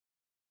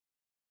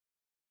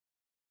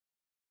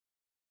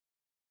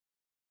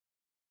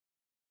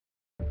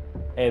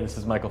Hey, this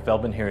is Michael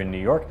Feldman here in New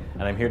York,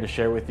 and I'm here to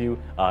share with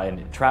you a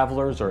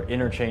traveler's or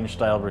interchange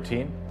style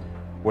routine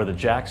where the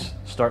jacks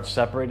start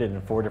separated in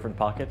 4 different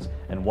pockets,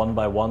 and one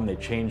by one they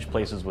change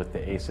places with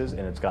the aces,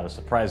 and it's got a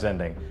surprise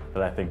ending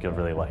that I think you'll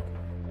really like.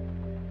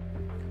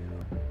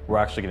 We're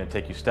actually going to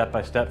take you step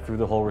by step through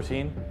the whole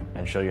routine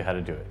and show you how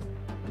to do it.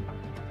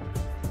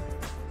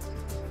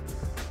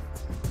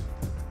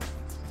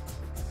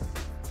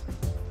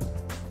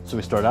 So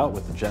we start out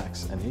with the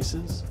jacks and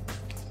aces.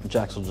 The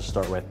jacks will just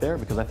start right there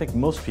because I think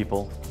most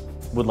people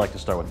would like to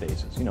start with the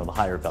aces, you know, the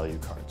higher value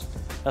cards.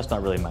 That's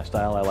not really my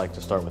style. I like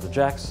to start with the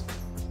jacks.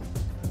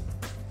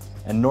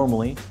 And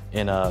normally,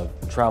 in a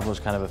traveler's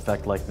kind of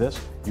effect like this,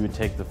 you would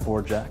take the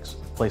 4 jacks,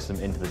 place them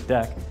into the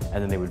deck,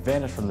 and then they would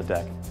vanish from the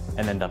deck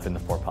and end up in the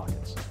 4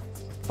 pockets.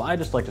 But I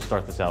just like to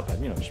start this out by,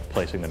 just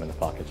placing them in the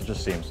pockets. It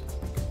just seems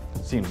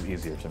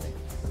easier to me.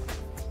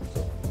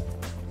 So,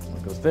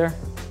 one goes there,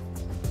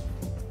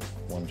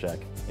 1 jack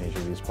in each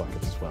of these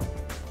pockets as well.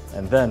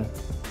 And then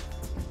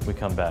we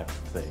come back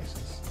to the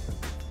aces.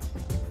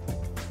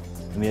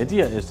 And the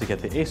idea is to get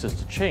the aces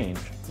to change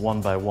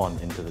one by one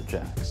into the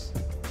jacks.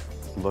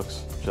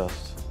 Looks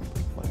just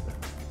like that.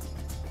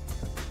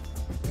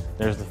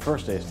 There's the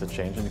first ace to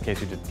change, and in case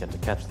you didn't get to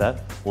catch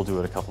that, we'll do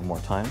it a couple more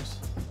times.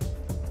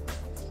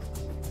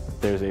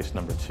 There's ace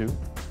number 2. So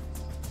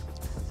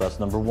that's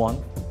number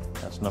 1.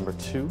 That's number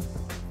 2.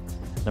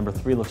 Number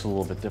 3 looks a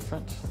little bit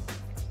different.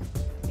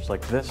 Just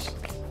like this.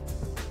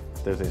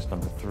 There's ace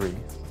number 3.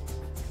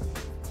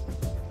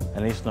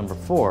 And ace number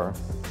 4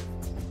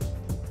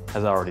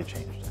 has already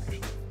changed,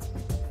 actually.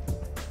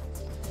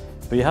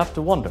 But you have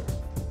to wonder,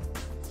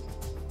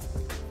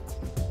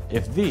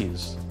 if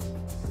these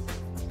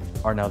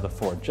are now the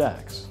 4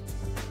 jacks,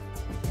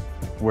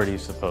 where do you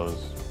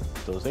suppose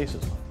those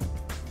aces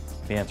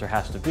went? The answer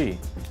has to be,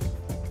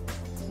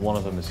 one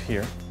of them is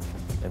here,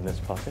 in this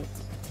pocket.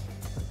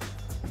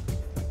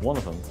 One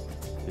of them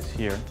is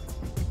here.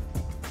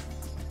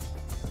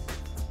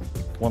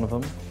 One of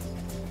them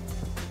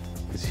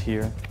is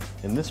here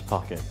in this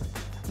pocket.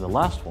 And the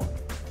last one,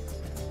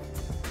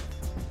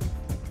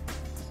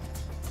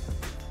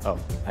 oh,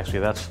 actually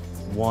that's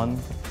 1,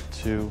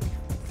 2,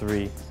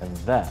 3, and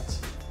that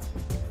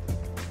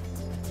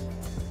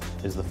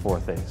is the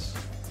 4th ace.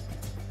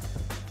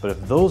 But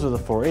if those are the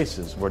 4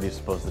 aces, where do you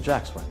suppose the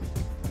jacks went?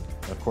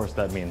 And of course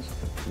that means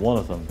one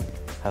of them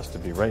has to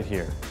be right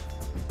here.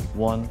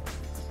 1,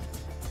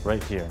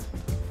 right here.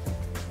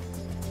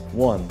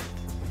 1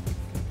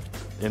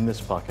 in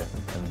this pocket,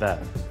 and that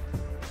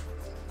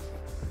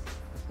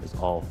is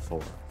all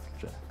 4.